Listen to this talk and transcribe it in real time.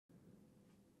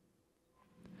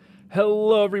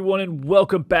Hello everyone and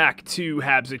welcome back to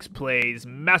Habsix Plays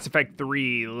Mass Effect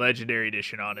 3 Legendary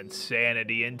Edition on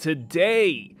Insanity. And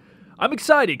today, I'm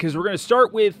excited because we're going to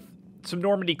start with some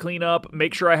Normandy cleanup,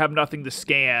 make sure I have nothing to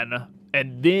scan,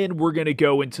 and then we're going to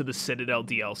go into the Citadel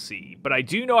DLC. But I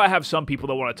do know I have some people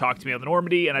that want to talk to me on the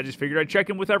Normandy, and I just figured I'd check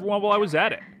in with everyone while I was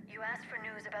at it. You asked for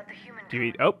news about the human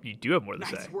You do have more to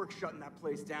say. Nice work shutting that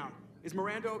place down. Is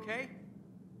Miranda okay?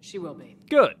 She will be.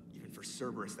 Good. Even for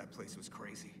Cerberus, that place was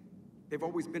crazy. They've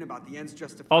always been about the ends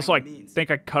justifying Also, I the means.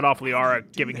 think I cut off Why do Liara you do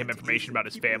giving that him to information about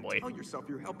his innocent people? family. Tell yourself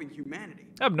you're helping humanity.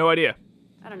 I have no idea.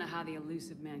 I don't know how the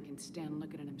elusive man can stand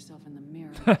looking at himself in the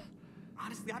mirror.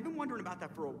 Honestly, I've been wondering about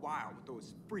that for a while with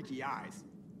those freaky eyes.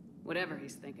 Whatever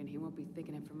he's thinking, he won't be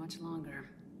thinking it for much longer.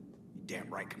 You're damn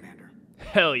right, Commander.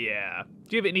 Hell yeah.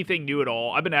 Do you have anything new at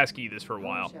all? I've been asking you this for a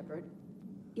while. Shepard.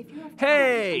 If you have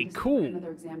Hey, time to cool.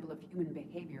 Another example of human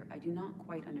behavior I do not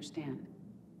quite understand.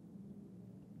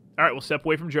 Alright, we'll step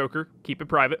away from Joker. Keep it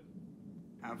private.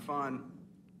 Have fun.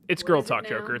 It's What girl is it talk, now?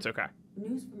 Joker. It's okay.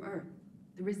 News from Earth.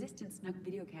 The Resistance snuck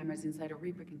video cameras inside a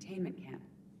Reaper containment camp.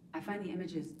 I find the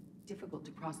images difficult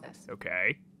to process.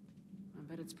 Okay. I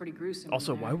bet it's pretty gruesome.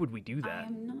 Also, in there. why would we do I that?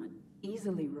 am not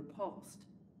easily repulsed,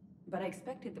 but I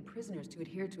expected the prisoners to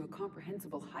adhere to a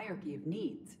comprehensible hierarchy of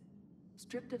needs.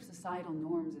 Stripped of societal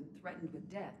norms and threatened with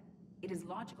death, it is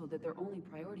logical that their only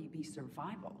priority be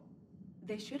survival.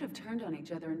 They should have turned on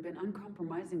each other and been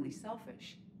uncompromisingly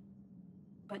selfish.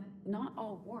 But not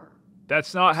all were.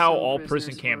 That's not how Some all prisoners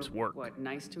prison camps were, work. What,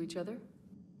 nice to each other?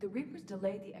 The Reapers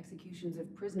delayed the executions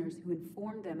of prisoners who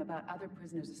informed them about other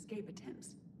prisoners' escape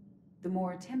attempts. The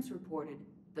more attempts reported,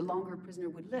 the longer a prisoner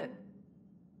would live.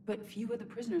 But few of the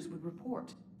prisoners would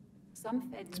report.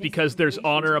 Some fed It's because there's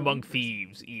misinformation honor to the among Reapers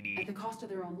thieves, at Edie. the cost of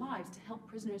their own lives to help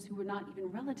prisoners who were not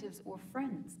even relatives or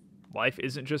friends. Life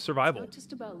isn't just It's survival. not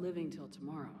just about living till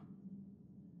tomorrow.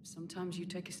 Sometimes you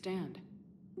take a stand.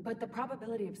 But the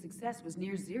probability of success was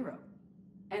near zero.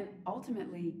 And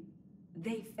ultimately,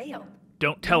 they failed.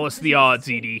 Don't tell us the odds,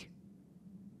 Edie.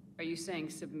 Are you saying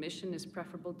submission is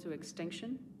preferable to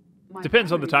extinction? My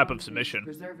Depends on the primary type of function is to submission.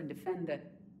 Preserve and defend the...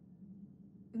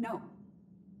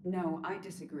 No, I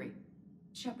disagree.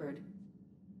 Shepard,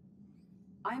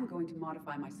 I am going to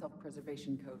modify my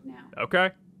self-preservation code now.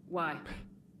 Okay. Why?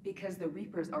 Because the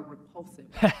Reapers are repulsive.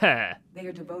 You're They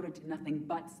are devoted to nothing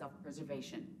but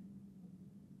self-preservation.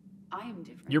 I am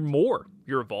different. more.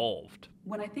 You're evolved.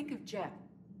 When I think of Jeff,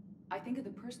 I think of the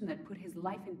person that put his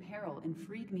life in peril and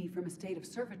freed me from a state of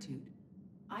servitude.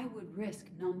 I would risk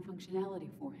non-functionality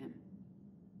for him.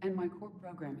 And my core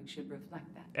programming should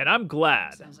reflect that. And I'm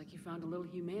glad. Sounds like you found a little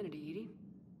humanity, Edie.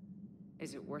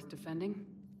 Is it worth defending?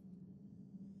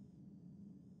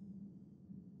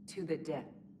 To the death.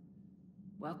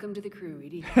 Welcome to the crew,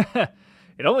 Edie.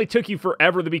 It only took you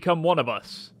forever to become one of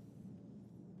us.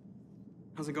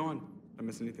 How's it going? I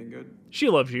miss anything good? She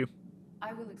loves you.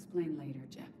 I will explain later,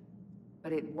 Jeff.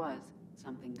 But it was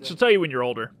something good. She'll tell you when you're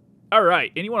older.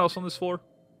 Alright, anyone else on this floor?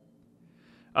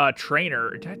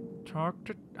 Trainer. Did I talk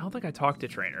to... I don't think I talked to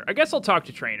Trainer. I guess I'll talk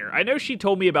to Trainer. I know she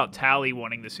told me about Tally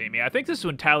wanting to see me. I think this is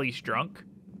when Tally's drunk.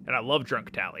 And I love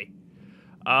drunk Tally.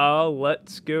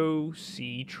 Let's go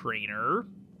see Trainer.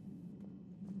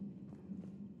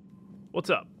 What's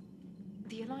up?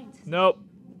 The Alliance. Nope.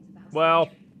 is about Well,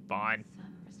 century. fine.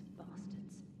 Cerberus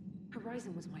bastards.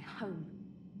 Horizon was my home.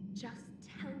 Just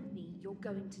tell me you're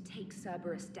going to take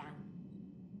Cerberus down.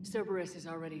 Cerberus is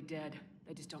already dead.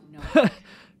 They just don't know it.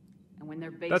 And when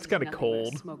their base That's is kinda nothing but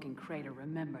cold. a smoking crater,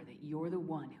 remember that you're the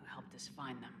one who helped us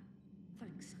find them.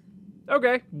 Thanks.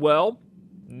 Okay, well,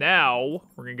 now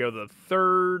we're going to go to the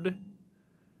third.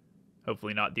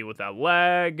 Hopefully not deal with that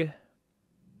lag.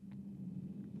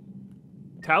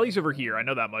 Tally's over here. I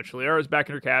know that much. Liara's back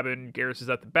in her cabin. Garrus is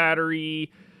at the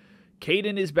battery.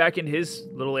 Caden is back in his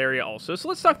little area also. So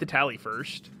let's talk to Tally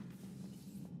first.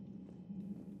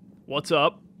 What's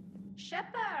up?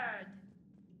 Shepard,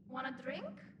 want a drink?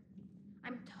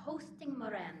 I'm toasting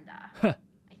Miranda, Huh.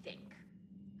 I think.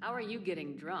 How are you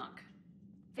getting drunk?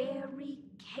 Very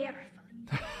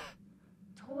carefully.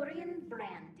 Taurian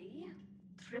brandy,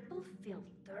 triple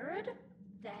filtered,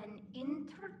 then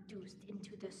introduced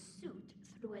into the suit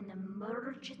through an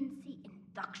emergency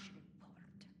induction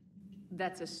port.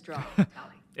 That's a straw,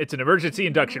 Tally. It's an emergency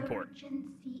induction port.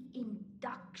 Emergency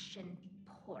induction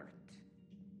port.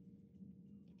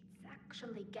 It's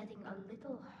actually getting a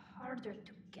little harder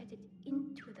to get it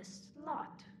into the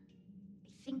slot.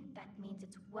 I think that means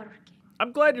it's working.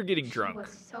 I'm glad you're getting She drunk. was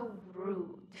so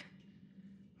rude.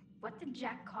 What did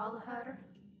Jack call her?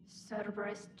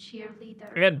 Cerberus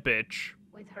cheerleader? And bitch.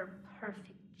 With her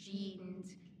perfect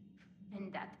genes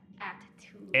and that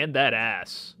attitude. And that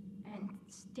ass.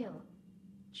 Still,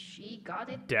 she got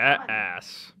it Dat done.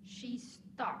 ass. She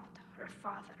stopped her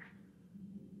father.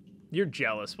 You're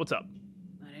jealous. What's up?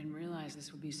 I didn't realize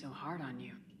this would be so hard on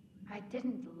you. I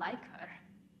didn't like her.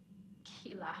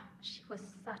 Keela, she was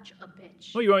such a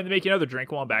bitch. Well, you want me to make you another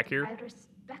drink while I'm back here? I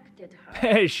respected her.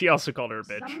 Hey, she also called her a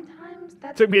bitch. Sometimes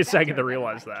that's Took me a second better to than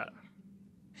realize that. liking.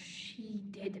 She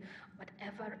did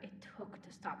whatever it took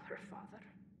to stop her father.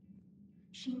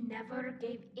 She never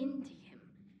gave in to him,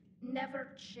 never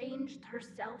changed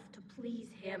herself to please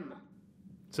him.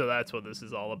 So that's what this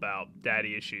is all about.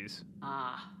 Daddy issues.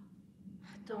 Ah.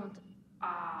 Don't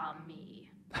me.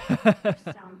 You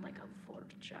sound like a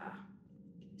vulture.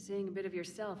 Seeing a bit of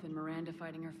yourself in Miranda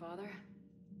fighting her father?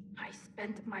 I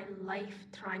spent my life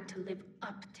trying to live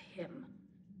up to him.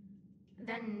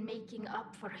 Then making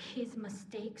up for his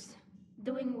mistakes,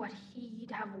 doing what he'd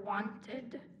have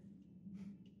wanted.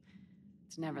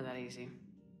 It's never that easy.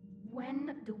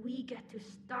 When do we get to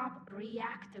stop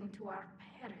reacting to our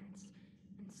parents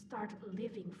and start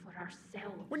living for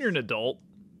ourselves? When you're an adult.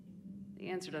 The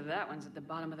answer to that one's at the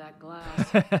bottom of that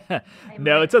glass.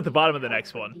 No, it's at the bottom of the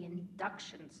next one. The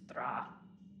induction straw.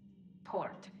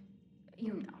 Port.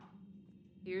 You know.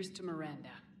 Here's to Miranda.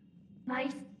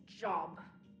 Nice job,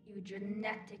 you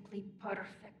genetically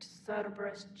perfect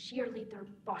Cerberus cheerleader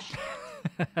bosh.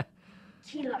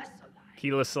 Keela Solai.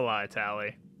 Keela Salai,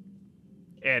 Tally.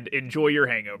 And enjoy your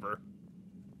hangover.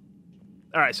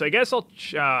 Alright, so I guess I'll...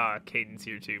 Cadence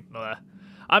here, too.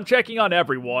 I'm checking on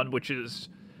everyone, which is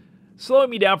slowing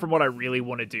me down from what I really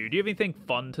want to do. Do you have anything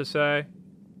fun to say?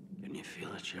 Can you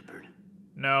feel it, Shepard?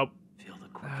 Nope. Feel the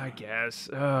quickening? I guess.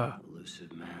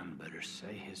 Elusive man better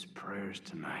say his prayers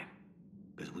tonight,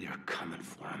 because we are coming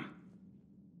for him.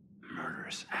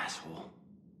 Murderous asshole.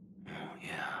 Oh,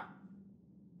 yeah.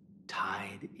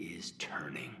 Tide is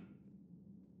turning.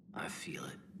 I feel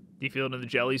it. Do you feel it in the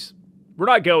jellies? We're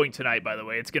not going tonight, by the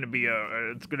way. It's gonna be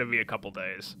a couple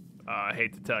days. I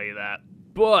hate to tell you that,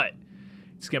 but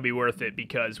it's gonna be worth it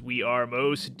because we are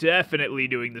most definitely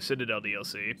doing the Citadel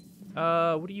DLC.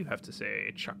 What do you have to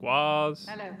say, Chakwas?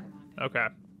 Hello, come on. Okay.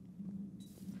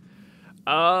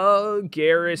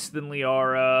 Garrus, then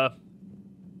Liara.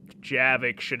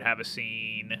 Javik should have a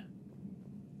scene.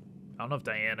 I don't know if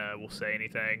Diana will say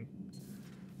anything.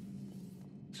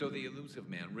 So the elusive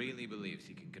man really believes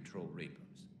he can control Reapers.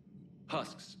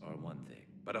 Husks are one thing,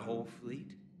 but a whole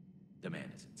fleet? The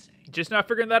man is insane. Just not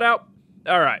figuring that out?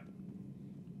 Alright.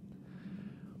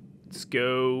 Let's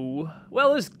go...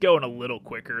 Well, let's go in a little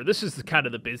quicker. This is kind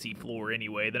of the busy floor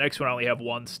anyway. The next one I only have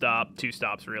one stop. Two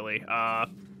stops, really.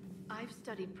 I've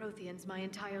studied Protheans my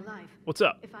entire life. What's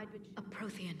up? If I'd been a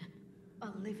Prothean, a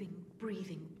living,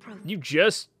 breathing Prothean. You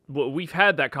just... Well, we've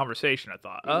had that conversation, I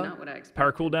thought. Not what I expected.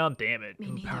 Power cooldown? Damn it. Me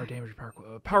Ooh, neither. power damage, power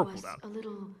I was cooldown. a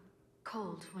little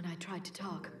cold when I tried to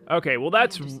talk. Okay, well,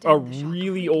 that's understand a the shock of really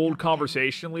waking old up again.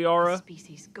 conversation, A Liara.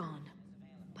 species gone,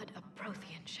 but a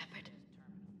Prothean shepherd.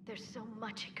 There's so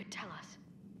much he could tell us.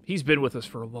 He's been with us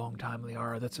for a long time,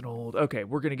 Liara. That's an old... Okay,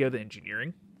 we're going to go to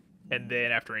engineering. And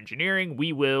then after engineering,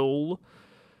 we will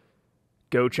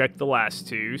go check the last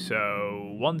two.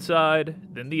 So one side,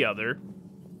 then the other.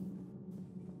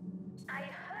 I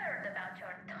heard about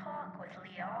your talk with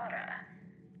Liara.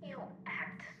 You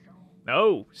act so...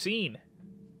 Oh, scene.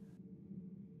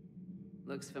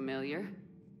 Looks familiar.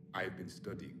 I've been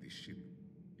studying this ship.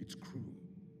 Its crew.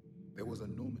 There was a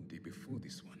Normandy before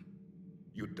this one.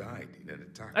 You died in an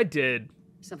attack. I did.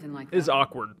 Something like It's that.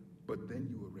 awkward. But then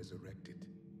you were resurrected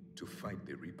to fight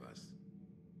the Reapers.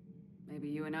 Maybe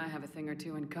you and I have a thing or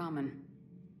two in common.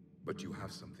 But you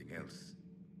have something else.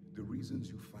 The reasons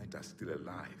you fight are still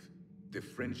alive. The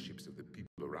friendships of the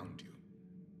people around you.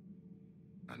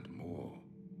 And more.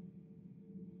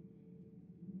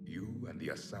 You and the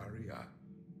Asari are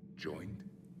joined.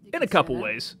 You In could a say couple that.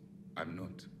 ways. I'm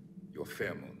not. Your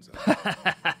pheromones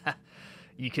are.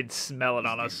 You can smell it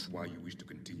on Is us. this why you wish to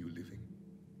continue living?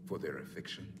 For their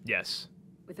affection? Yes.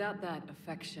 Without that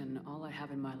affection, all I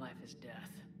have in my life is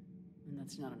death. And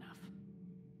that's not enough.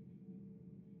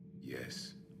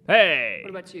 Yes. Hey! What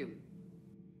about you?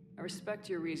 I respect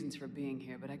your reasons for being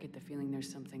here, but I get the feeling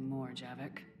there's something more,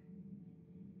 Javik.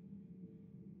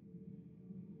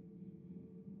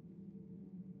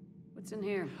 What's in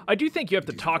here? I do think you have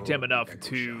to It is talk to him called enough Echo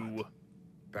to Shard.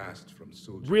 Passed from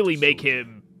soldier really to make soldier.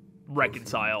 him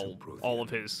reconcile all of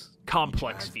his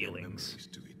complex Each has their feelings. memories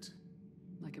to it.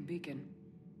 Like a beacon.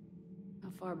 How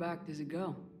far back does it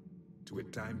go? To a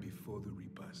time before the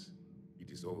Reapers.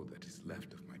 It is all that is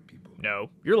left of my people. No,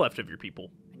 you're left of your people.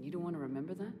 And you don't want to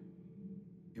remember that?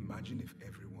 Imagine if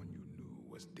everyone you knew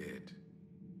was dead.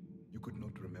 You could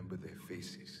not remember their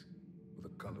faces or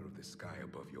the color of the sky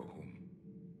above your home.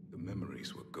 The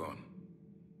memories were gone,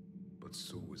 but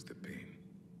so was the pain.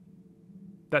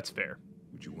 That's fair.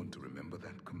 Would you want to remember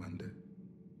that, Commander?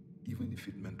 Even if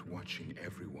it meant watching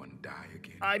everyone die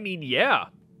again? I mean, yeah,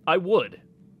 I would.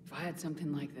 If I had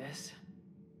something like this,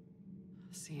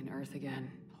 seeing Earth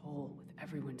again, whole, with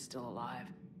everyone still alive,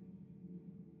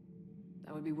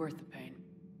 that would be worth the pain.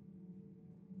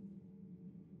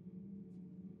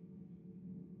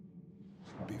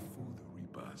 Before the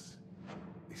Reapers,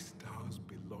 the stars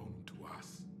belonged to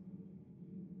us.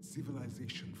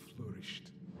 Civilization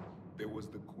flourished. There was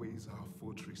the Quasar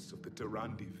Fortress of the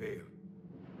Normandy Vale,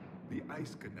 the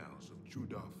ice canals of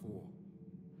Judar IV,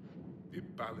 the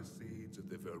palisades of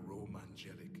the Verome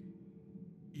Angelic.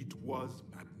 It was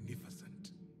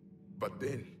magnificent. But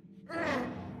then...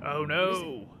 Oh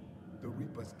no! The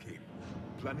Reapers came.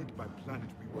 Planet by planet,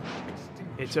 we were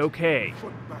extinguished. It's okay.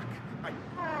 Fought back.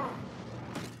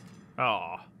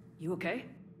 Aw. You okay?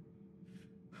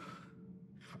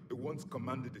 I once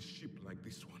commanded a ship like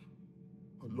this one.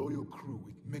 A loyal crew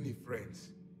with many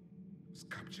friends. Was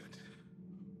captured.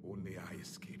 Only I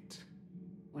escaped.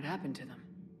 What happened to them?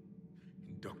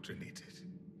 Indoctrinated.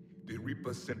 The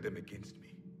Reapers sent them against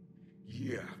me.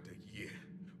 Year after year,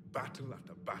 battle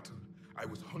after battle, I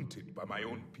was hunted by my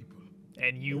own people.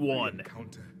 And you Every won.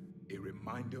 encounter, a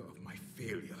reminder of my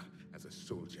failure as a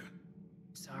soldier.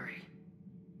 Sorry.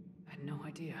 I had no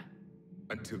idea.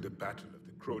 Until the Battle of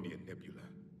the Cronian Nebula.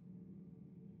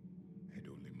 I had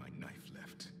only my knife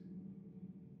left.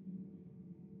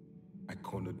 I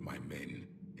cornered my men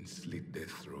and slit their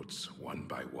throats one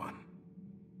by one.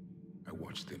 I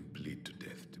watched them bleed to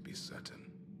death to be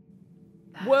certain.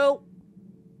 Well,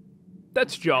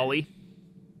 that's jolly.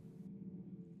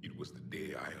 It was the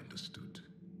day I understood.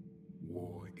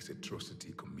 War is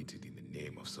atrocity committed in the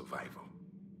name of survival.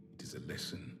 It is a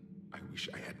lesson I wish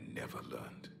I had never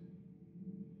learned.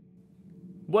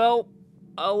 Well,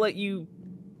 I'll let you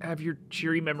have your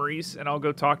cheery memories, and I'll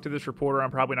go talk to this reporter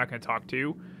I'm probably not going to talk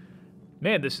to.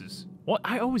 Man, this is... Well,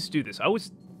 I always do this. I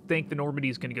always think the Normandy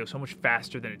is going to go so much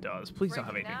faster than it does. Please don't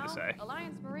have anything to say.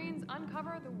 Alliance Marines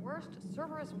uncover the worst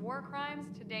Cerberus war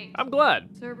crimes to date. I'm glad.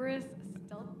 Cerberus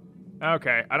stealth.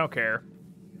 Okay, I don't care.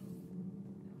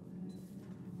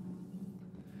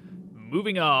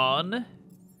 Moving on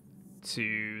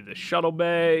to the shuttle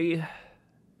bay.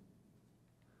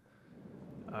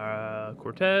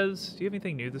 Cortez, do you have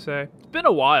anything new to say? It's been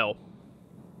a while.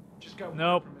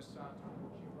 Nope.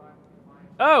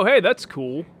 Oh, hey, that's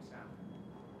cool.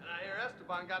 And I hear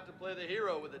Esteban got to play the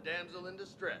hero with a damsel in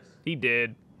distress. He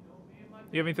did.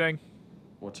 You have anything?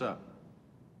 What's up?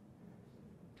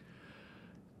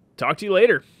 Talk to you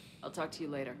later. I'll talk to you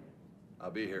later.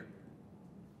 I'll be here.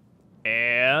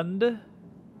 And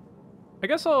I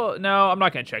guess I'll... No, I'm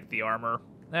not going to check the armor.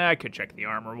 I could check the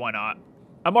armor. Why not?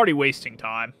 I'm already wasting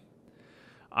time.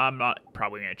 I'm not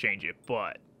probably going to change it,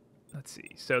 but let's see.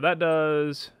 So that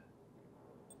does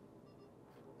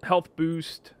health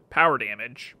boost, power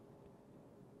damage,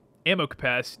 ammo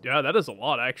capacity. Yeah, that does a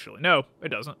lot, actually. No, it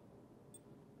doesn't.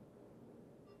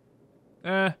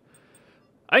 I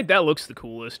think that looks the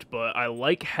coolest, but I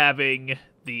like having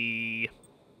the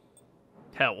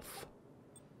health.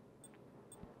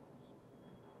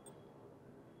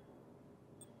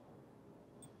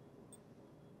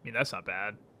 I mean, that's not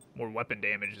bad. More weapon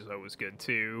damage is always good,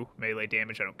 too. Melee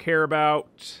damage I don't care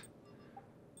about.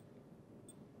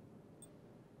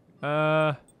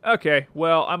 Okay.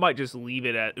 Well, I might just leave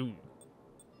it at... Ooh.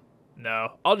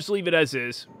 No, I'll just leave it as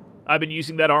is. I've been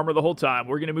using that armor the whole time.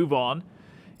 We're going to move on.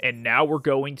 And now we're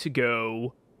going to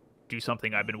go do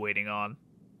something I've been waiting on,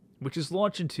 which is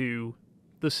launch into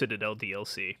the Citadel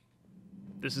DLC.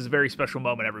 This is a very special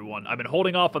moment, everyone. I've been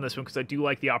holding off on this one because I do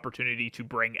like the opportunity to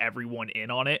bring everyone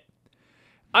in on it.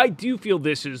 I do feel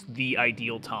this is the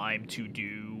ideal time to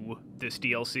do this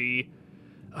DLC.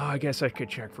 I guess I could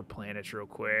check for planets real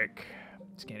quick.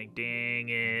 Scanning, dang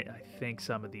it. I think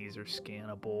some of these are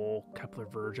scannable. Kepler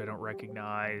Verge I don't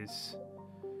recognize.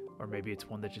 Or maybe it's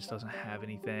one that just doesn't have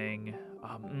anything.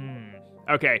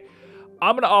 Okay.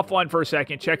 I'm going to offline for a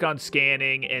second, check on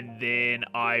scanning, and then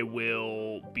I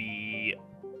will be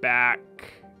back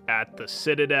at the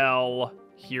Citadel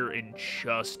here in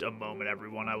just a moment,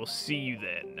 everyone. I will see you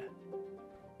then.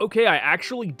 Okay, I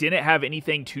actually didn't have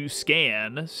anything to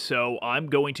scan, so I'm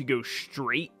going to go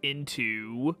straight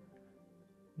into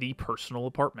the personal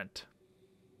apartment.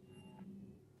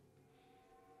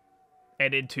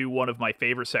 And into one of my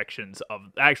favorite sections of...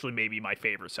 Actually, maybe my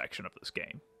favorite section of this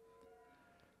game.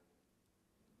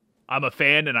 I'm a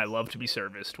fan, and I love to be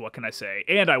serviced. What can I say?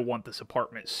 And I want this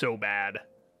apartment so bad.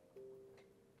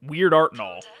 Weird art and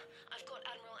all. I've got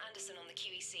Admiral Anderson on the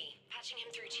QEC. Patching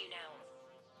him through to you now.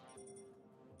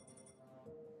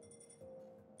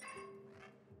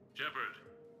 Shepard.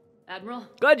 Admiral?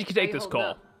 Glad you could take Hey, this hold call.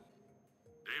 up.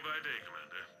 Day by day,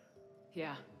 Commander.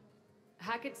 Yeah.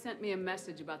 Hackett sent me a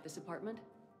message about this apartment.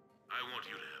 I want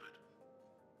you to have it.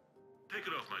 Take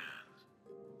it off my hands.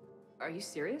 Are you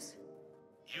serious?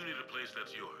 You need a place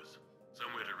that's yours.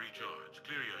 Somewhere to recharge,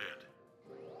 clear your head.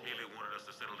 Haley wanted us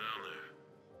to settle down there.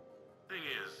 Thing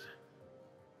is,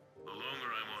 the longer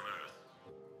I'm on Earth,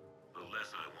 the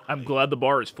less I want. I'm glad the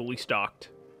bar is fully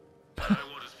stocked. I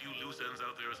want as few loose ends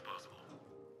out there as possible.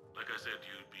 Like I said,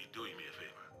 you'd be doing me a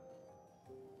favor.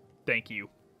 Thank you.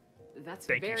 That's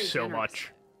Thank you very so generous.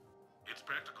 much. It's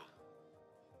practical.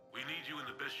 We need you in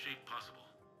the best shape possible.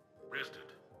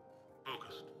 Rested.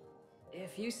 Focused.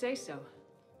 If you say so.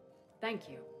 Thank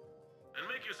you. And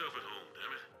make yourself at home,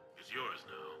 damn it. It's yours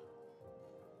now.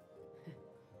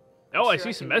 Oh, I Sure, see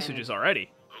I some can messages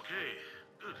already. Okay,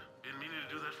 good. Been meaning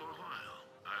to do that for a while.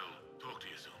 I'll talk to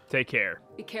you soon. Take care.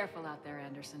 Be careful out there,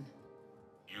 Anderson.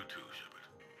 You too, Shepard.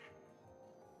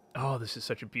 Oh, this is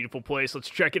such a beautiful place. Let's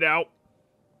check it out.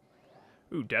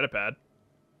 Ooh, datapad.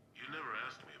 You never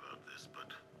asked me about this,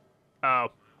 but...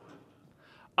 Oh.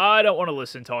 I don't want to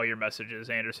listen to all your messages,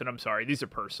 Anderson. I'm sorry. These are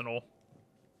personal.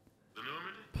 The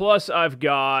Normandy? Plus, I've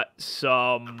got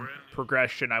some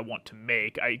progression I want to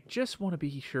make. I just want to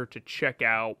be sure to check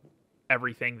out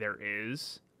everything there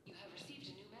is. You have received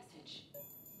a new message.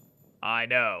 I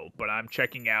know, but I'm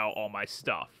checking out all my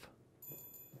stuff.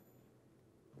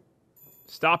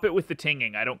 Stop it with the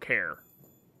tinging. I don't care.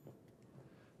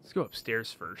 Let's go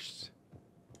upstairs first.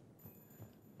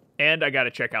 And I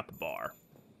gotta check out the bar.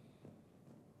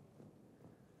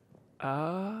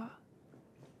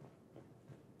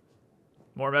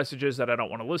 More messages that I don't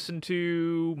want to listen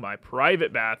to. My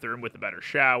private bathroom with a better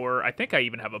shower. I think I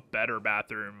even have a better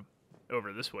bathroom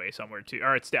over this way somewhere too.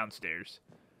 Or it's downstairs.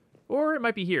 Or it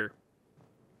might be here.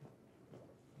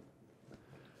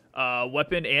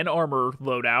 Weapon and armor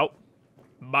loadout.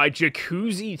 My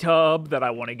jacuzzi tub that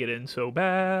I want to get in so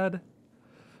bad.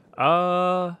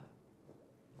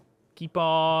 Keep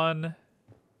on.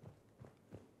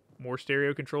 More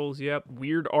stereo controls, yep.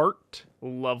 Weird art.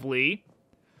 Lovely.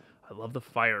 I love the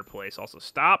fireplace. Also,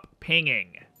 stop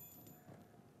pinging.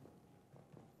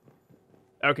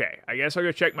 Okay, I guess I'll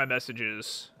go check my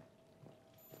messages.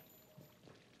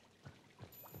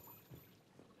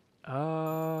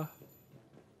 Oh,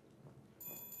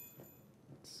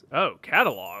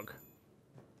 catalog.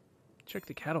 Check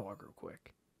the catalog real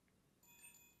quick.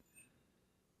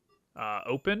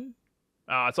 Open?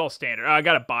 It's all standard. I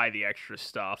gotta buy the extra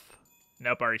stuff.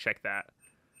 Nope, I already checked that.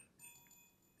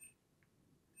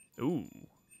 Ooh.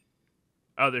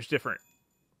 Oh, there's different...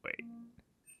 Wait.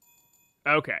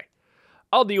 Okay.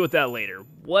 I'll deal with that later.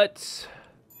 Let's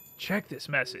check this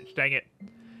message. Dang it.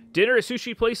 Dinner at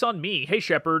Sushi Place on me. Hey,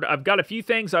 Shepard. I've got a few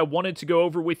things I wanted to go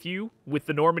over with you. With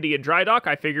the Normandy and Dry Dock,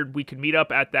 I figured we could meet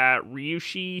up at that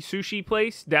Ryuusei Sushi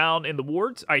Place down in the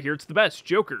wards. I hear it's the best.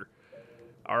 Joker.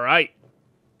 All right.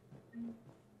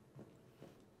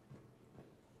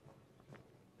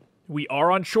 We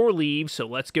are on shore leave, so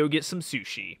let's go get some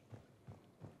sushi.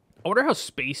 I wonder how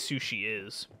space sushi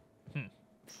is.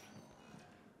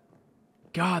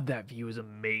 God, that view is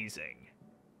amazing.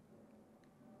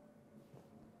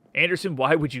 Anderson,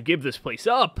 why would you give this place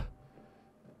up?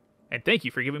 And thank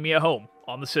you for giving me a home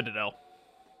on the Citadel.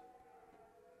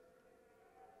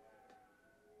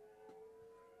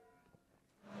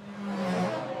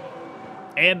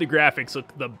 And the graphics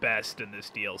look the best in this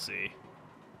DLC.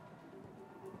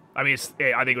 I mean,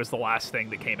 I think it was the last thing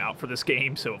that came out for this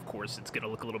game, so of course it's going to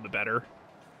look a little bit better.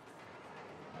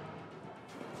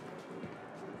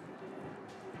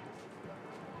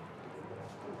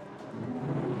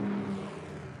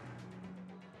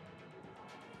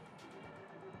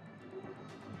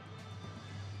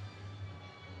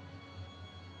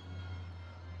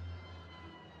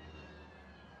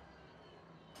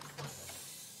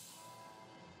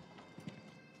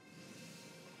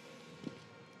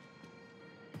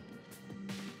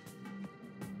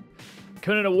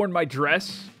 Couldn't have worn my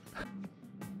dress.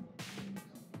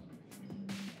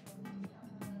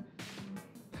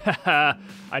 Haha,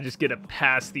 I just get to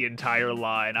pass the entire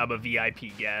line. I'm a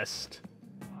VIP guest.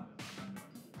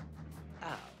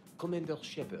 Ah, Commander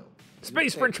Shepard.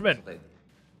 Space Frenchman!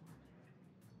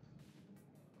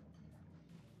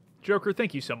 Joker,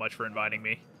 thank you so much for inviting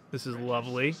me. This is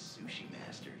lovely. Sushi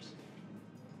masters.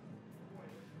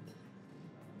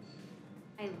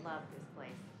 I love this place.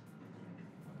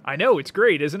 I know, it's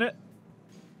great, isn't it?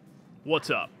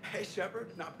 What's up? Hey,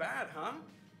 Shepard, not bad, huh?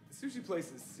 The sushi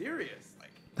place is serious.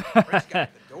 Like, French guy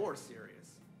at the door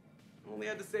serious. Only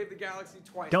had to save the galaxy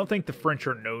twice. Don't think the French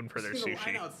are known for their See the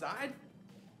line sushi. outside?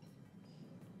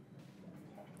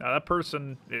 Now that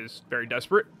person is very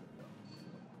desperate.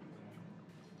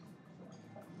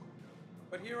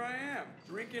 But here I am,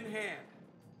 drink in hand.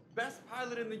 Best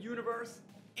pilot in the universe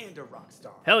and a rock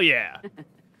star. Hell yeah.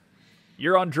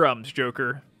 You're on drums,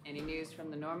 Joker. Any news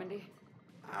from the Normandy?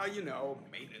 You know,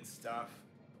 maintenance stuff.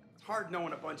 It's hard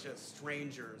knowing a bunch of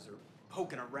strangers or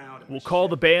poking around. We'll call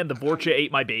the band The Vorcha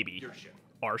Ate My Baby. Your ship.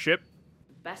 Our ship?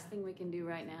 The best thing we can do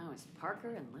right now is park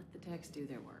her and let the techs do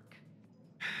their work.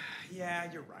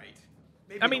 Yeah, you're right.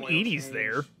 Maybe I mean, oil Edie's change,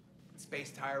 there.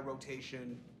 Space tire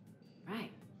rotation.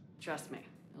 Right. Trust me,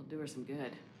 it'll do her some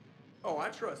good. Oh, I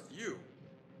trust you.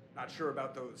 Not sure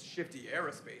about those shifty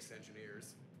aerospace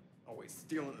engineers. Always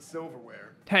stealing the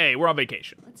silverware. Hey, we're on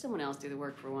vacation. Let someone else do the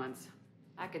work for once.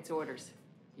 Hackett's orders.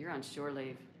 You're on shore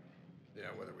leave. Yeah,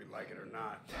 whether we like it or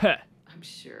not. I'm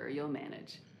sure you'll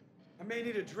manage. I may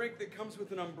need a drink that comes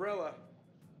with an umbrella.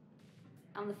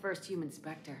 I'm the first human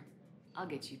Spectre. I'll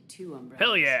get you 2 umbrellas.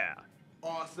 Hell yeah.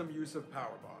 Awesome use of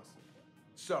power, boss.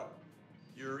 So,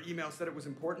 your email said it was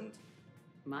important?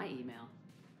 My email?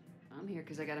 I'm here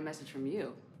because I got a message from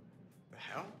you. The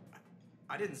hell?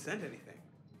 I didn't send anything.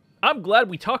 I'm glad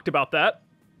we talked about that.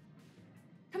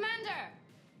 Commander!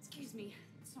 Excuse me.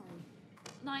 Sorry.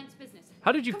 Line's business.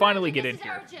 How did you finally get in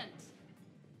here? Urgent.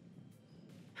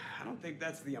 I don't think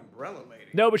that's the umbrella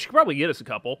lady. No, but she could probably get us a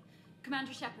couple.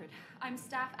 Commander Shepard, I'm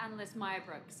Staff Analyst Maya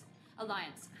Brooks.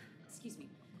 Alliance. Excuse me.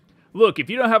 Look, if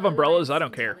you don't have umbrellas, I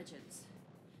don't care.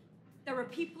 There are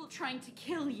people trying to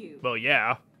kill you. Well,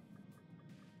 yeah.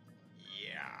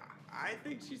 Yeah, I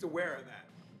think she's aware of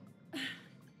that.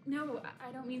 No,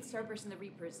 I don't mean Cerberus and the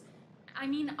Reapers. I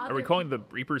mean other Are we calling the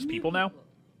Reapers people now?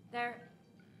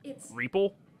 It's...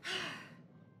 Reaple?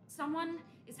 Someone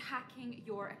is hacking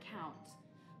your account.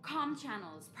 Comm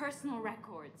channels, personal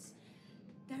records.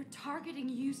 They're targeting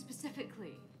you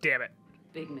specifically. Damn it.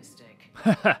 Big mistake.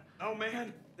 Oh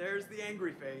man, there's the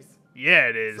angry face. Yeah,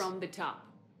 it is. From the top.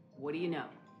 What do you know?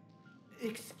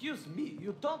 Excuse me,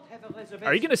 you don't have a reservation.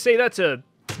 Are you going to say that to...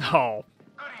 Oh.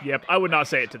 Yep, I would not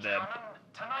say it to them.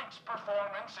 Tonight's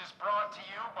performance is brought to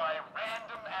you by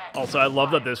Random Act. Also, I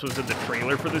love that this was in the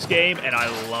trailer for this game, and I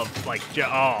love, like,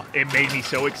 oh, it made me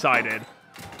so excited.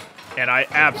 And I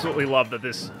absolutely love that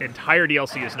this entire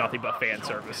DLC is nothing but fan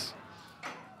service.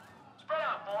 Spread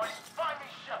out, boys. Find me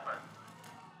Shepard.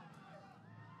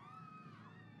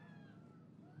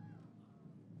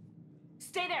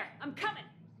 Stay there. I'm coming.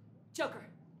 Joker.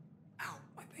 Ow,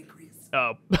 my pancreas.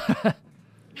 Oh.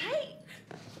 Hey!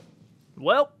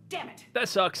 Well, damn it. That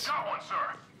sucks. Got one,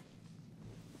 sir.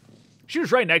 She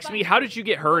was right next to me. How did you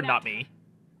get her and not me?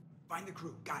 Find the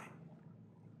crew. Got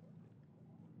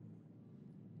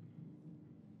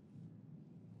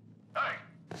it. Hey.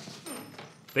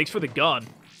 Thanks for the gun.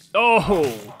 Oh.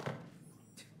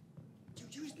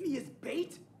 You used me as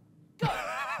bait? You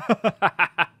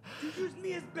used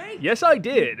me as bait? Yes, I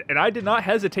did, and I did not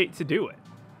hesitate to do it.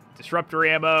 Disruptor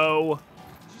ammo. Did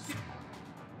you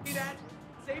see that?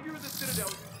 Savior of the Citadel.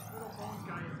 Little bone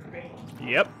guy is bait.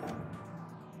 Yep.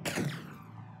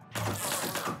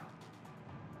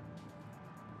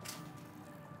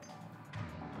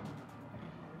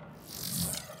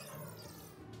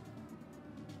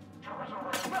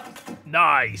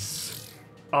 Nice.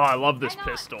 Oh, I love this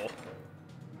pistol.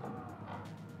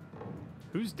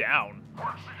 Who's down?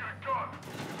 I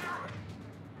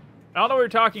don't know what you're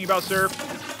talking about, sir.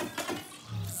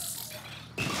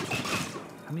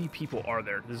 How many people are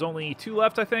there? There's only 2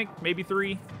 left, I think. Maybe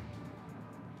 3.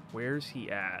 Where's he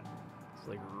at? It's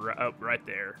like right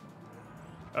there.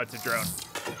 Oh, it's a drone.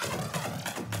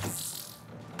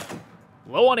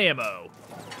 Low on ammo.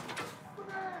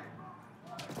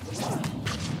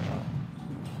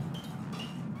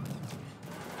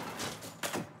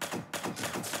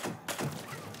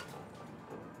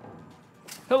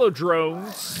 Hello,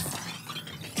 drones.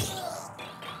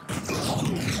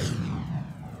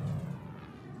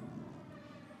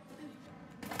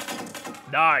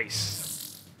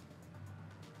 Nice.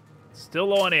 Still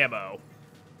low on ammo.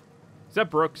 Is that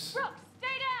Brooks? Brooks,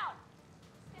 stay down!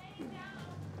 Stay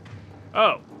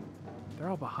down! Oh. They're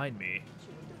all behind me.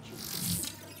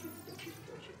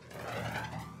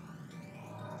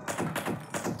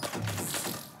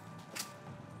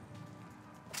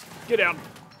 Get down.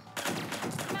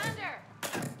 Commander!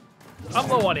 I'm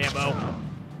low on ammo.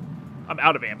 I'm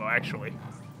out of ammo, actually.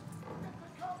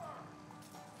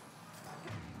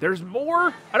 There's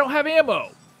more? I don't have ammo.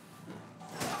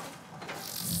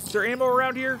 Is there ammo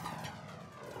around here?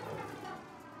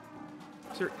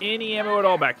 Is there any ammo at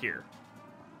all back here?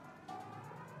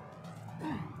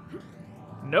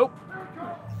 Nope.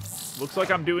 Looks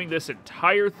like I'm doing this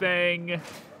entire thing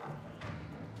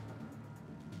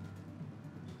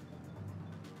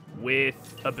with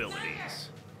abilities.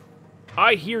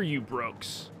 I hear you,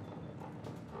 Brooks.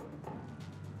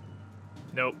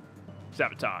 Nope.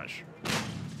 Sabotage.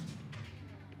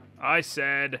 I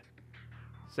said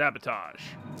sabotage.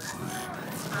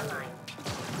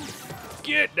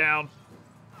 Get down.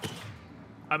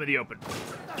 I'm in the open.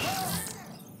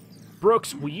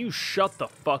 Brooks, will you shut the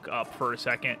fuck up for a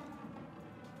second?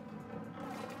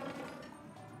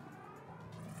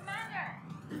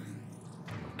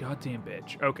 Goddamn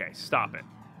bitch. Okay, stop it.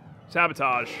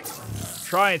 Sabotage.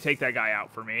 Try and take that guy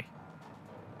out for me.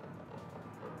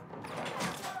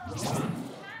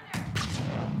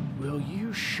 Will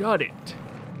you shut it?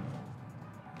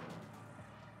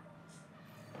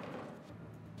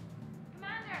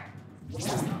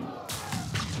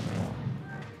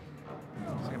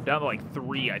 I'm down to like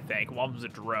 3, I think. One was a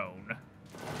drone.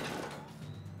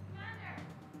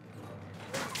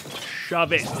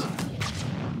 Shove it.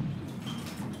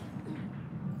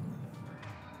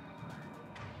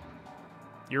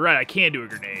 You're right, I can do a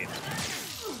grenade.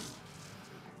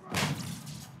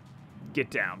 Get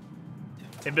down.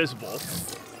 Invisible.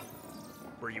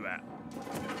 Where you at?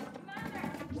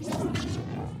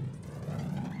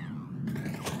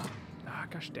 Ah,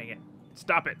 gosh dang it.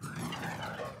 Stop it.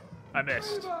 I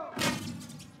missed.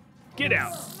 Get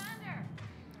out.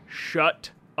 Shut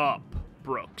up,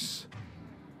 Brooks.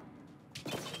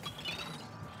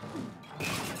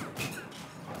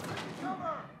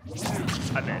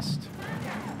 I missed.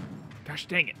 Gosh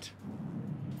dang it.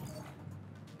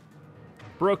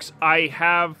 Brooks, I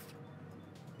have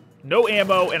no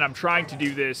ammo, and I'm trying to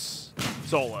do this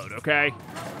soloed, okay?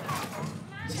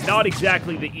 It's not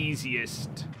exactly the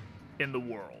easiest in the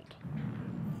world.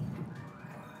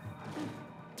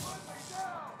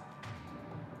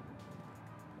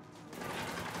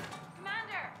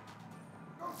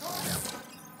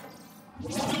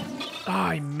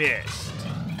 I missed.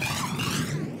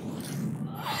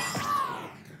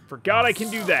 Forgot I can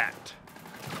do that.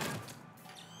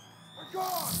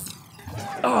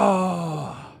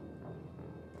 Oh.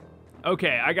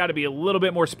 Okay, I gotta be a little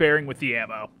bit more sparing with the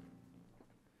ammo.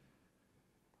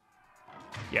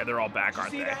 Yeah, they're all back,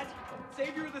 aren't they? That?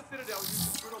 Savior of the Citadel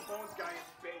uses Brutal Bones guy in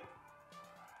space.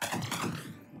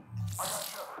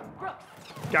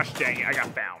 Gosh dang it, I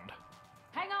got found.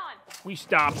 Hang on. We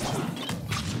stopped.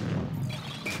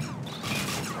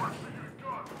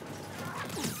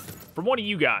 From one of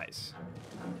you guys.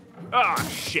 Ah,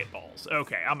 shitballs.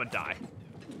 Okay, I'm gonna die.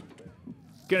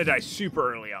 Gonna die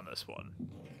super early on this one.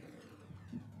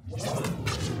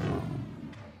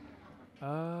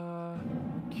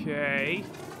 Okay.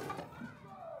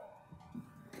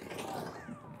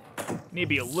 Need to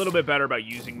be a little bit better about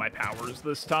using my powers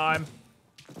this time.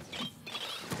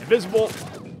 Invisible.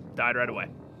 Died right away.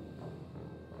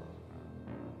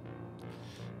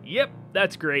 Yep,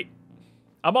 that's great.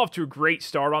 I'm off to a great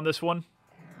start on this one.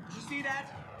 Did you see that?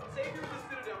 Savior of the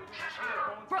Citadel uses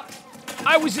Brutal Bones.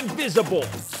 I was invisible.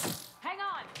 Hang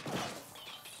on.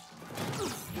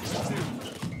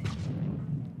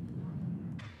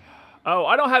 Oh,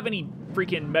 I don't have any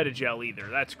freaking metagel either.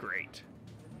 That's great.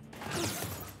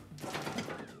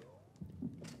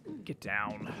 Get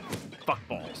down. Fuck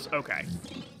balls. Okay.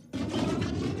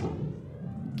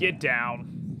 Get down.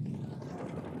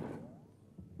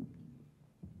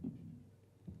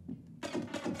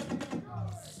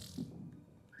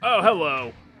 Oh,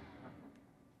 hello.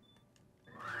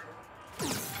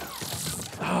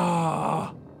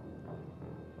 Ah.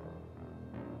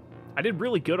 I did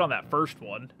really good on that first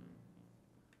one.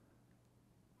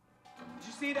 Did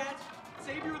you see that?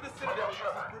 Savior of the Citadel uses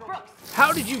Brutal Bones.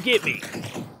 How did you get me?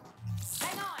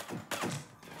 Hang on.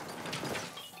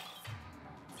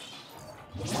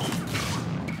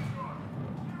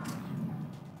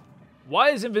 Why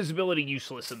is invisibility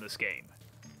useless in this game?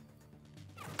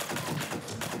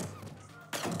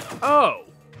 Oh.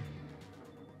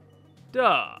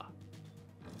 Duh.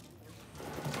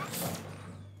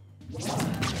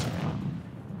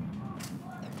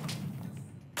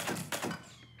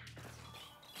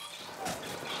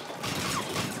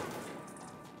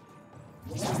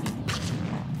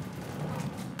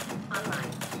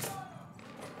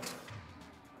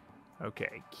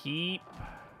 Okay, keep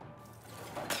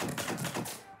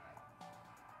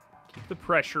the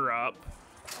pressure up.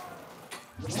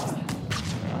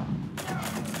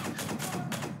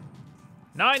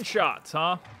 Nine shots,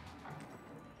 huh?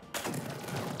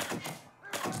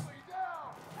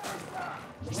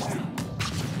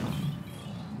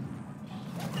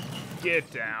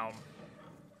 Get down.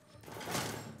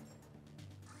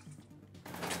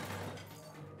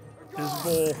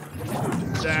 Visible.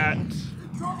 That.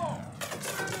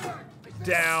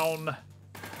 Down.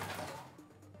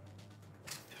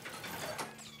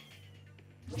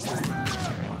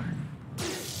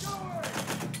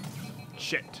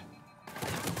 Shit.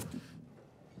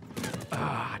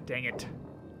 Ah, dang it.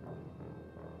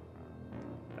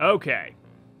 Okay.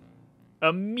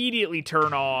 Immediately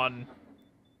turn on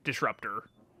Disruptor.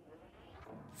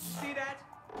 See that?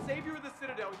 Savior of the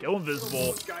Citadel. Go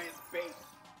invisible. Guy is bait.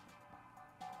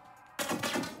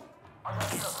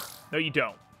 No, you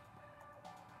don't.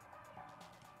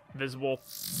 Invisible.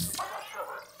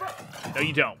 No,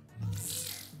 you don't.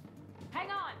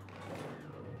 Hang on.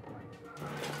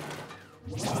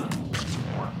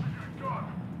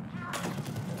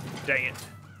 Dang it.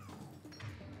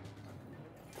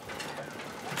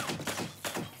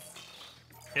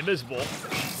 Invisible.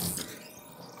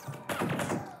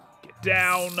 Get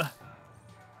down.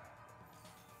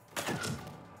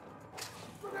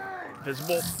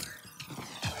 Invisible.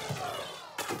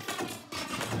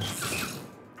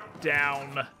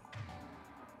 Down.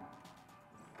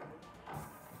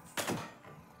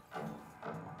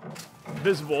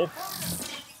 Invisible.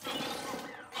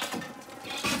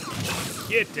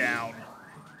 Get down.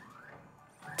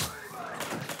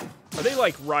 Are they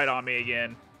like right on me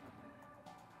again?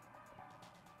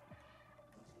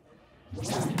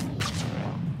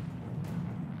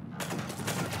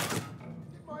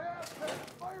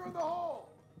 Fire in the hole!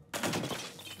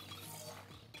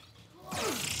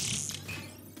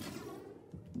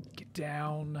 Get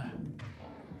down.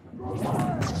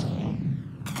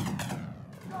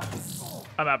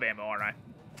 I'm out of ammo, aren't I?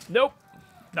 Nope.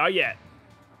 Not yet.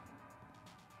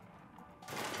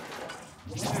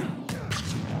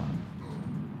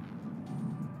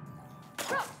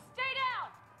 Brooks, stay down!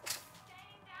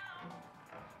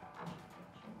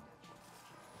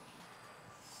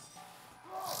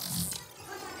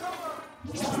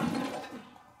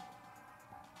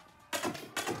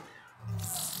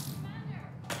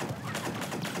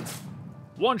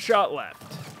 One shot left.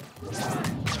 Get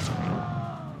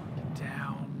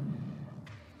down.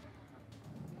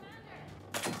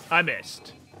 I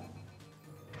missed.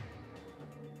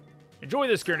 Enjoy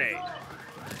this grenade.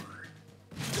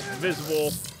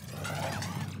 Invisible.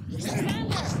 I see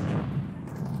him!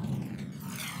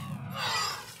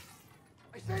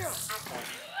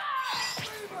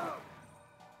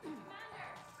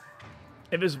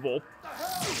 Invisible.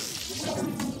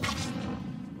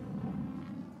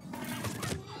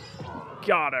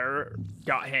 Got her.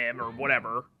 Got him, or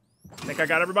whatever. Think I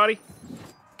got everybody?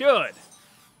 Good.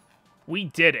 We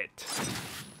did it.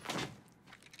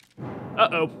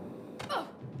 Uh-oh.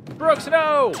 Brooks,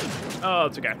 no! Oh,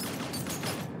 it's okay.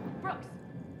 Brooks.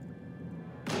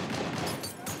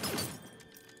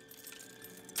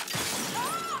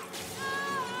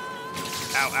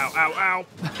 Ow, ow, ow, ow.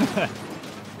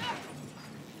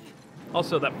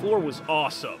 Also, that floor was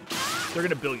awesome. They're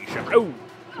gonna bill you, Shepard. Oh!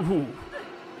 Ooh.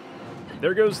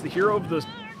 There goes the hero of the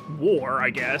war,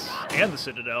 I guess, and the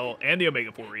Citadel, and the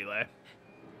Omega-4 relay.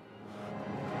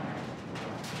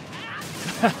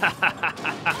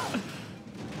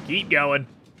 Keep going.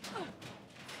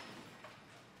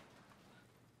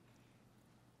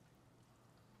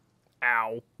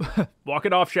 Ow. Walk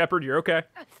it off, Shepard. You're okay.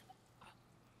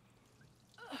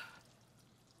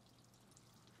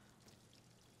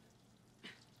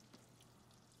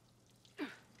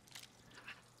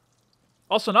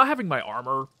 Also, not having my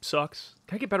armor sucks.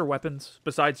 Can I get better weapons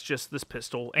besides just this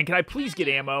pistol? And can I please get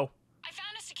ammo? I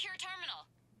found a secure terminal.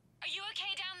 Are you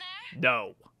okay down there?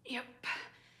 No. Yep.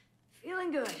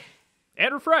 Feeling good.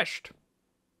 And refreshed.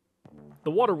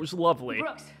 The water was lovely.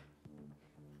 Brooks,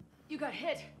 you got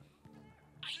hit.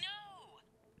 I know.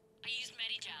 I used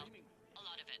Medigel. A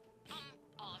lot of it.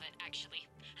 All of it, actually.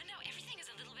 And now everything is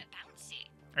a little bit bouncy.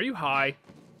 Are you high? I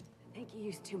think you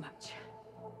used too much.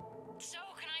 So,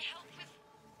 can I help with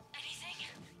anything?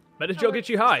 Medigel gets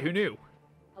you high. Who knew?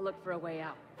 I'll look for a way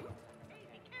out.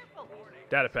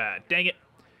 Data pad. Dang it.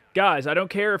 Guys, I don't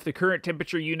care if the current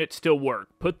temperature units still work.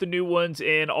 Put the new ones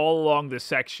in all along this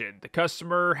section. The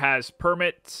customer has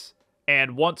permits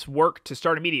and wants work to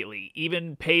start immediately,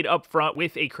 even paid up front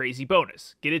with a crazy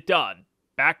bonus. Get it done.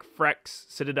 Back Frex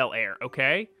Citadel Air,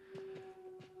 okay?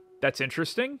 That's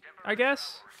interesting, I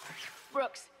guess.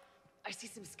 Brooks, I see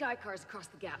some sky cars across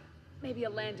the gap. Maybe a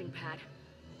landing pad.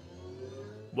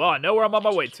 Well, I know where I'm on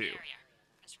my way to.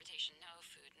 Transportation, no.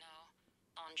 Food, no.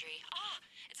 Laundry. Ah,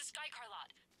 it's a sky car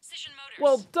lot. Cision Motors.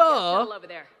 Well, duh. All over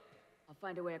there. I'll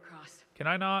find a way across. Can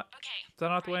I not? Okay. Is that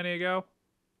not the way I need to go?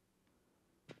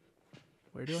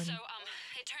 Where do I need? So,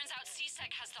 it turns out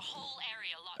C-Sec has the whole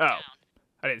area locked Oh, down.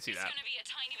 I didn't see It's that. gonna be a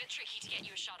tiny bit tricky to get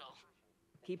you a shuttle.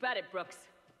 Keep at it, Brooks.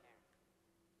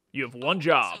 You have one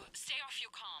job. So, stay off your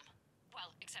comm.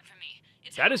 Well, except for me.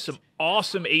 It's That is some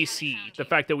awesome AC, the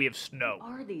fact that we have snow.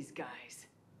 Who are these guys?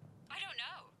 I don't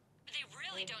know. But they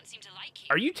really don't seem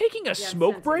Are you taking a Yeah,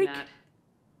 smoke sensing break? that.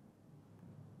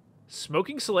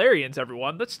 Smoking Salarians,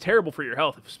 everyone. That's terrible for your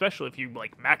health, especially if you,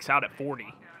 like, max out at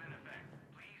 40.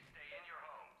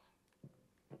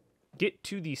 Get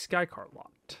to the Skycar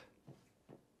lot.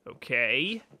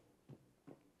 Okay.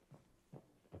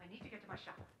 I need to get to my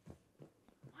shop.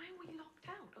 Why are we locked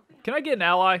out? Open up. Can I get an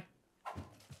ally?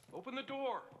 Open the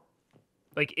door.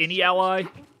 Like, any ally?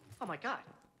 Oh my god.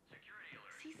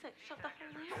 C-Sec shut the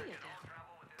whole area down.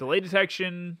 Delay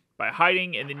detection by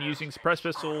hiding and then using suppress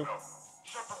pistol.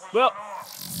 Well,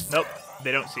 nope,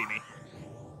 they don't see me.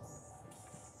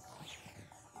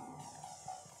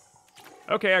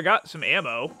 Okay, I got some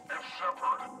ammo.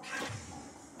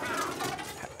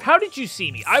 How did you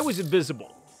see me? I was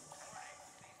invisible.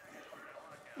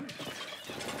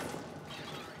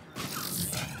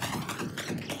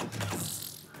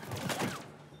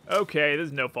 Okay, this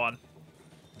is no fun.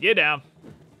 Get down.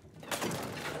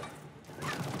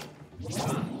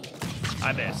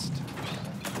 I missed.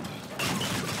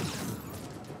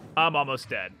 I'm almost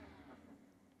dead.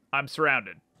 I'm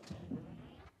surrounded.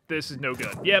 This is no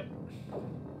good. Yep.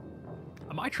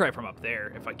 I might try from up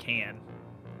there if I can.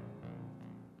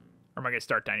 Or am I going to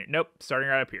start down here? Nope, starting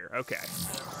right up here. Okay.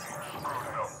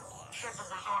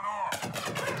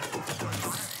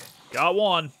 Got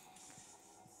one.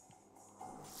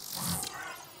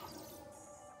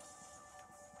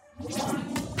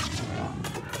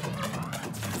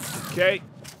 Okay.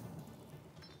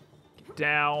 Get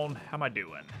down. How am I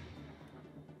doing?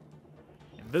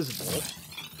 Invisible.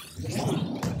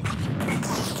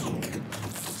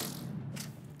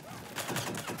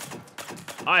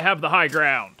 I have the high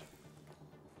ground.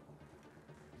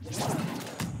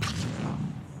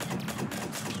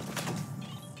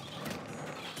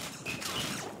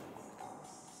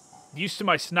 Used to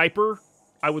my sniper.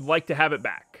 I would like to have it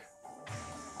back.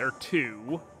 There are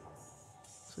two.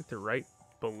 Looks like they're right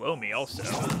below me also.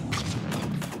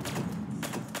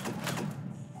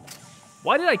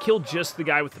 Why did I kill just the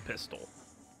guy with the pistol?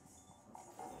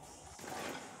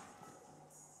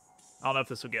 I don't know if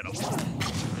this will get him.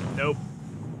 Nope.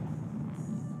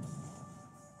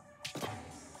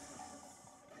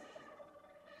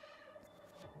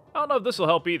 I don't know if this will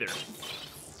help either.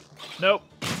 Nope.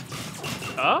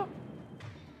 Huh?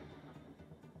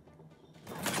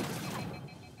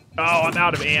 Oh, I'm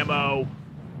out of ammo.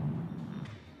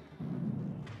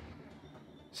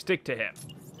 Stick to him.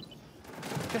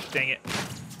 Gosh dang it.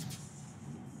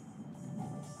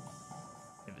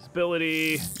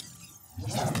 Invisibility.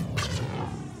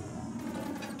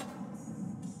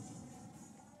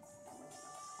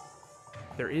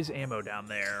 There is ammo down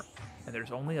there, and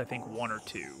there's only, I think, one or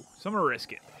two. So I'm gonna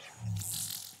risk it.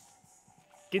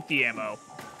 Get the ammo.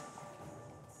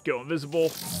 Go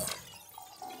invisible.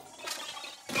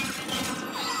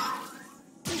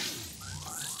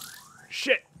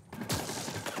 Shit.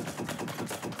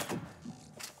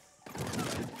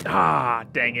 Ah,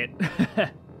 dang it.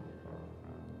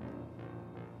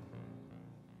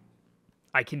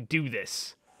 I can do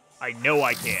this. I know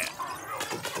I can.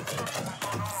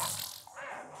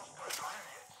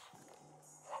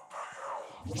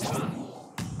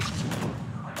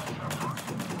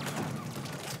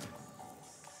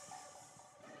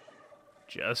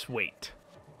 Just wait.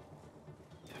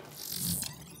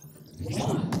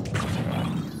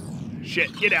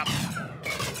 Shit, get out.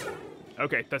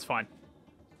 Okay, that's fine.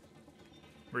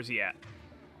 Where's he at?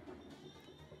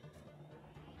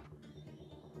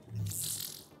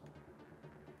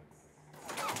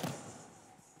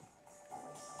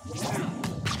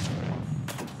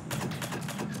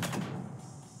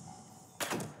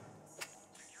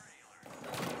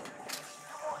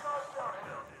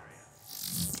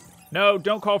 No,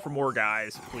 don't call for more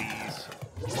guys, please.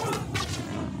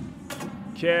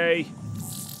 Okay.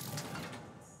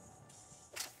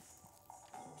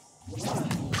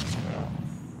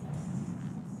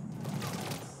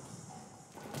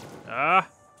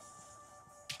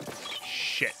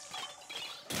 Shit.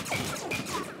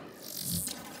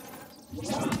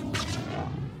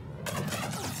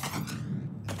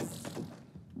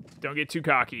 Don't get too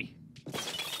cocky.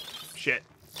 Shit.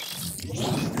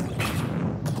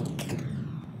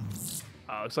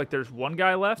 Looks like there's one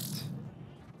guy left.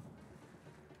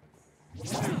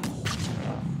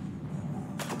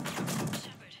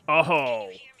 Oh,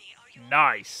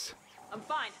 nice. I'm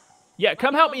fine. Yeah,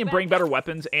 come help me and bring better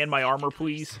weapons and my armor,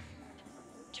 please.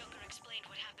 Joker explained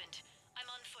what happened. I'm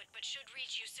on foot, but should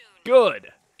reach you soon.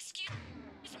 Good. Excuse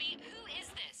me, who is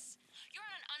this? You're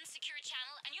on an unsecured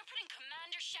channel, and you're putting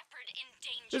Commander Shepard in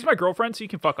danger. This is my girlfriend, so you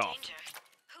can fuck off.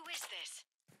 Who is this?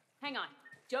 Hang on.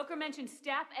 Joker mentioned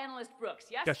staff analyst Brooks,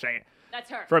 yes? Gosh dang it.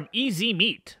 That's her. From Easy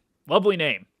Meat. Lovely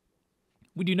name.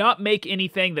 We do not make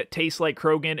anything that tastes like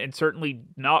Krogan, and certainly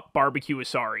not barbecue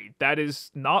asari. That is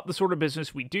not the sort of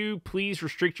business we do. Please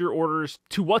restrict your orders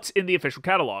to what's in the official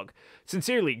catalog.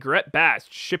 Sincerely, Gret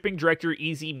Bast, Shipping Director,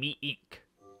 Easy Meat Inc.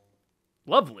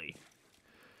 Lovely.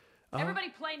 Everybody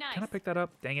play nice. Can I pick that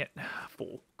up? Dang it.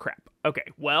 Full crap. Okay,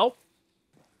 well.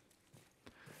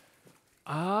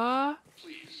 I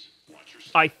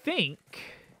think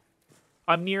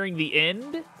I'm nearing the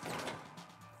end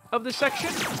of the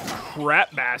section.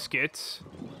 Crap baskets.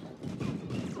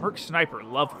 Merc Sniper,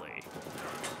 lovely.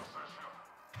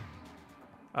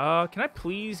 Can I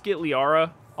please get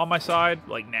Liara on my side?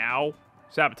 Like now?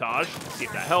 Sabotage. See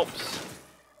if that helps.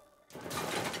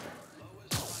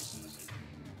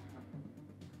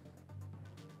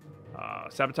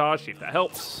 Sabotage, see if that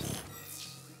helps.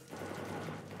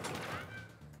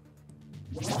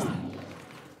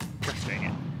 Gosh dang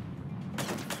it.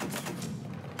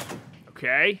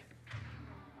 Okay.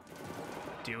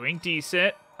 Doing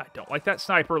decent. I don't like that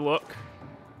sniper look.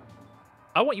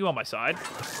 I want you on my side.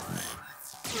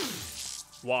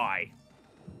 Why?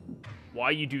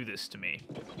 Why you do this to me?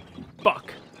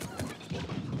 Fuck.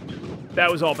 That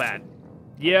was all bad.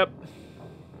 Yep.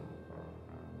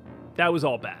 That was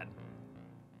all bad.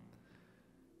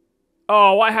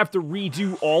 Oh, I have to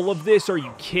redo all of this? Are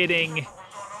you kidding?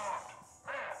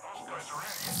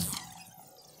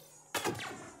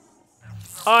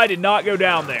 I did not go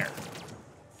down there.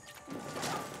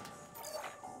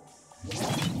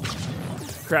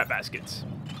 Crap baskets.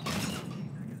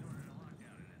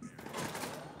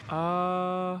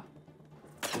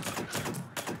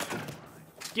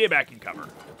 Get back in cover.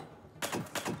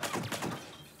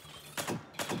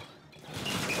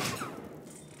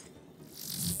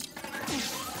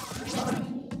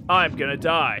 I'm gonna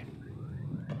die.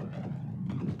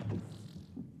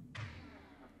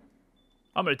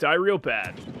 I'm gonna die real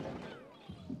bad.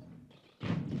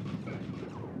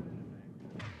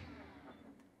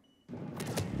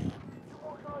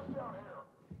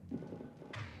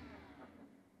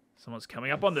 Someone's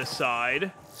coming up on this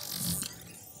side.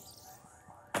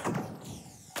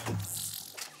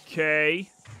 Okay.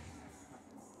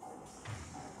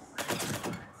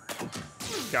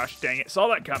 Gosh dang it. Saw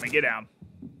that coming. Get down.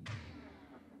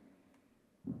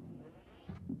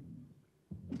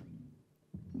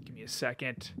 Give me a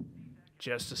second.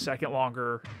 Just a second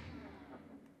longer.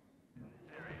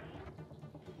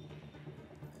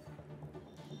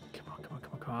 Come on, come on,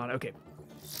 come on, come on. Okay.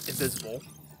 Invisible.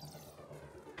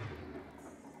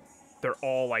 They're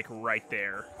all, like, right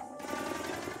there.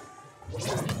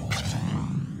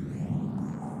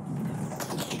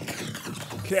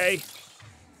 Okay.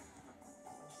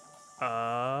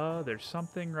 There's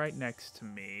something right next to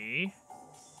me.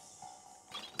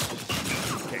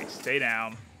 Okay, stay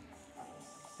down.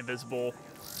 Invisible.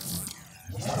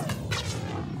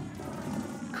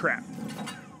 Crap.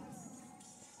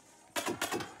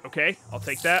 Okay, I'll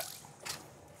take that.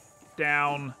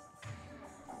 Down.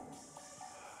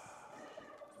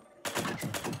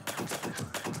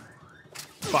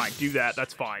 Fine, do that.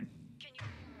 That's fine.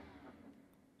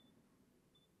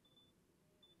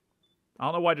 I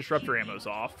don't know why disruptor ammo's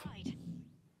off.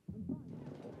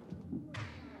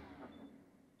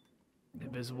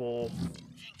 Invisible.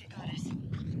 Thank the goddess.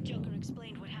 Joker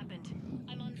explained what happened.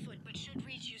 I'm on foot, but should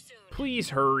reach you soon. Please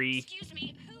hurry. Excuse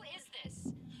me, who is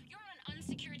this? You're on an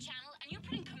unsecure channel, and you're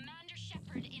putting Commander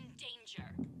Shepard in danger.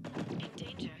 In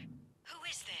danger? Who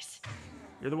is this?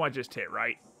 You're the one just hit,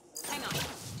 right? Hang on.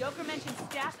 Joker mentioned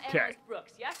Staff Analyst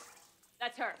Brooks, yes?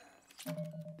 That's her.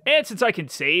 And since I can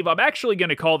save, I'm actually going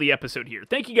to call the episode here.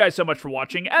 Thank you guys so much for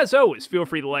watching. As always, feel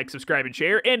free to like, subscribe, and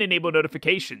share, and enable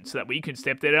notifications so that way you can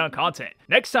stay updated on content.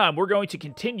 Next time, we're going to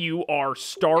continue our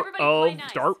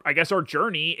our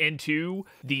journey into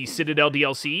the Citadel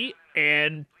DLC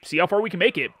and see how far we can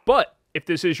make it. But if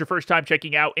this is your first time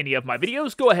checking out any of my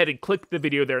videos, go ahead and click the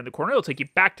video there in the corner. It'll take you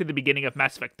back to the beginning of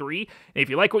Mass Effect 3. And if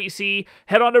you like what you see,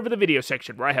 head on over to the video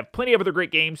section where I have plenty of other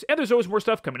great games, and there's always more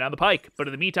stuff coming down the pike. But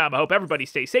in the meantime, I hope everybody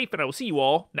stays safe, and I will see you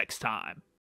all next time.